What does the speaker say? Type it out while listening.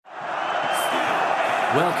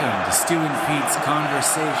Welcome to Stu and Pete's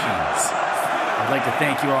Conversations. I'd like to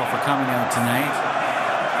thank you all for coming out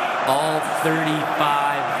tonight. All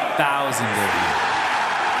 35,000 of you.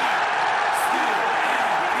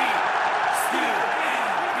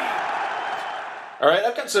 All right,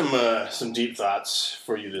 I've got some deep thoughts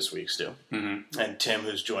for you this week, Stu. Mm-hmm. And Tim,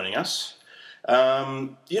 who's joining us. You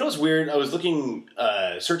know what's weird? I was looking,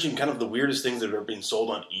 searching kind of the weirdest things that have ever been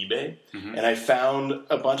sold on eBay, and I found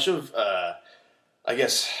a bunch of, I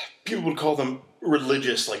guess people would call them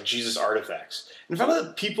religious, like Jesus artifacts. And I found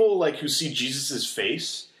that people like who see Jesus'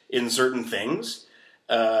 face in certain things,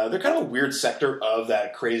 they're kind of a weird sector of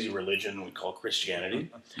that crazy religion we call Christianity.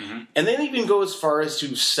 Mm-hmm. And they even go as far as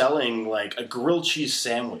to selling like a grilled cheese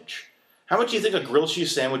sandwich. How much do you think a grilled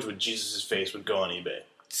cheese sandwich with Jesus' face would go on eBay?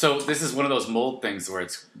 So this is one of those mold things where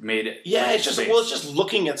it's made. Yeah, like it's just face. well, it's just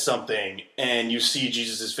looking at something and you see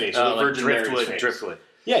Jesus' face, or the like Virgin Mary's driftwood. face. Driftwood.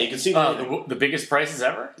 Yeah, you can see that. The biggest prices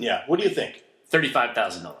ever? Yeah. What do you think?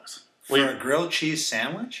 $35,000. For a grilled cheese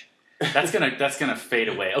sandwich? That's gonna fade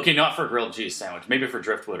away. Okay, not for a grilled cheese sandwich. Maybe for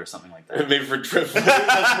driftwood or something like that. Maybe for driftwood.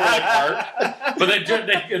 That's more like art. But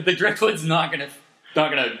the driftwood's not gonna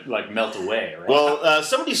like melt away, right? Well,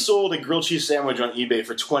 somebody sold a grilled cheese sandwich on eBay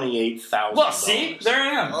for $28,000. Well, see, there I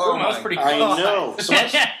am. Oh Boom, that was my pretty I close. know.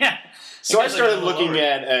 So I guys started are looking lower.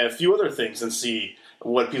 at a few other things and see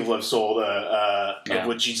what people have sold Yeah.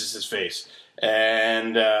 with Jesus' face.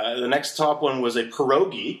 And the next top one was a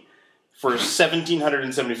pierogi for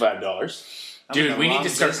 $1,775. Dude, we need long to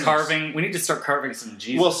start business. carving. We need to start carving some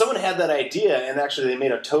Jesus. Well, someone had that idea, and actually they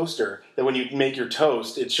made a toaster that when you make your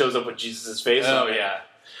toast, it shows up with Jesus' face oh on it. yeah.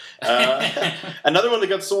 Another one that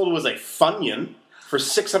got sold was a Funyun for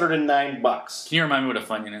 $609. Can you remind me what a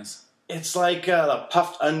Funyun is? It's like a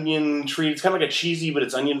puffed onion treat. It's kind of like a cheesy, but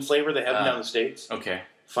it's onion flavor. They have them down in the States. Okay,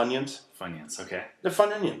 Funyuns. Funyuns. Okay. They're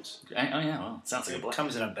fun onions. Oh yeah. Well, it sounds like a It block.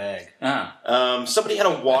 comes in a bag. Somebody had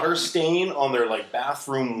a water stain on their like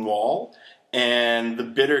bathroom wall, and the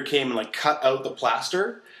bidder came and like cut out the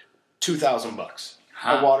plaster. $2,000.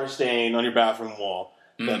 Huh. A water stain on your bathroom wall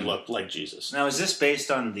that looked like Jesus. Now, is this based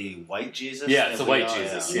on the white Jesus? Yeah, it's that the we white all-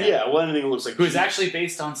 Jesus, Yeah. yeah. Well, anything that looks like Who's Jesus. actually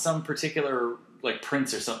based on some particular like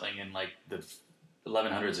prince or something in like the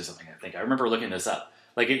 1100s or something. I think I remember looking this up.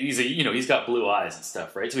 Like he's got blue eyes and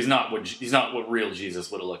stuff, right? So he's not what real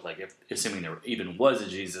Jesus would have looked like. If assuming there even was a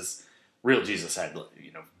Jesus, real Jesus had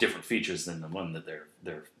different features than the one that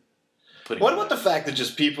they're putting. What about the fact that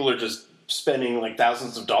just people are just spending like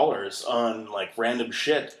thousands of dollars on like random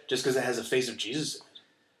shit just because it has a face of Jesus in it?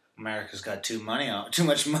 America's got too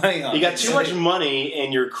much money on You got it. too much money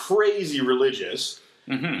and you're crazy religious.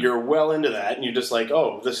 Mhm. You're well into that, and you're just like,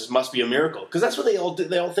 "Oh, must be a miracle," because that's what they all do.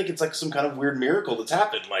 They all think it's like some kind of weird miracle that's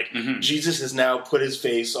happened. Like Jesus has now put his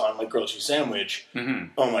face on like grilled cheese sandwich.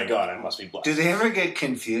 Oh my god, I must be blessed. Do they ever get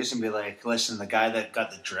confused and be like, listen, the guy that got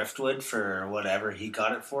the driftwood for whatever he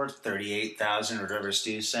got it for, 38,000 or whatever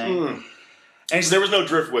Stu's saying? And There was no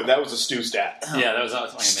driftwood. That was a stew stat. Yeah, that was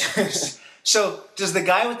awesome. So, does the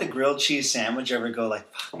guy with the grilled cheese sandwich ever go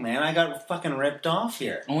like, fuck, man, I got fucking ripped off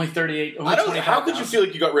here? Only 38. I don't. How could you feel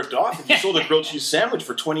like you got ripped off if you sold a grilled cheese sandwich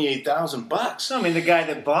for $28,000? So, I mean, the guy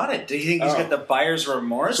that bought it, do you think he's got the buyer's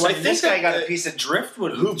remorse? So I mean, this think guy that, got a piece of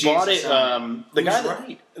driftwood. Who with bought Jesus it? on The guy Who's that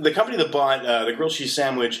right? the company that bought the grilled cheese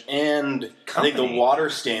sandwich and I think the Company? water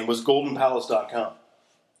stain was GoldenPalace.com.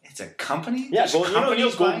 It's a company? Yeah, There's you know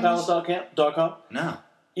companies buying this? GoldenPalace.com. No.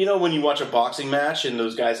 You know when you watch a boxing match and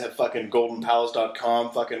those guys have fucking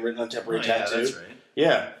GoldenPalace.com fucking written on temporary Oh, yeah, tattoo? that's right.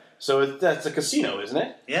 Yeah. So that's a casino, isn't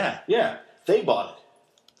it? Yeah. Yeah. They bought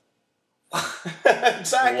it.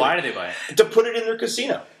 Exactly. Why did they buy it? To put it in their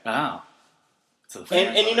casino. Oh. So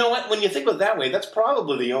And you know what? When you think about it that way, that's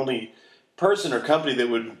probably the only person or company that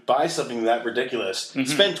would buy something that ridiculous,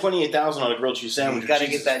 spend $28,000 on a grilled cheese sandwich. You got to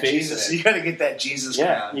with get that face Jesus. in it. You got to get that Jesus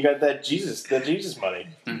Yeah, crown. you got that Jesus money.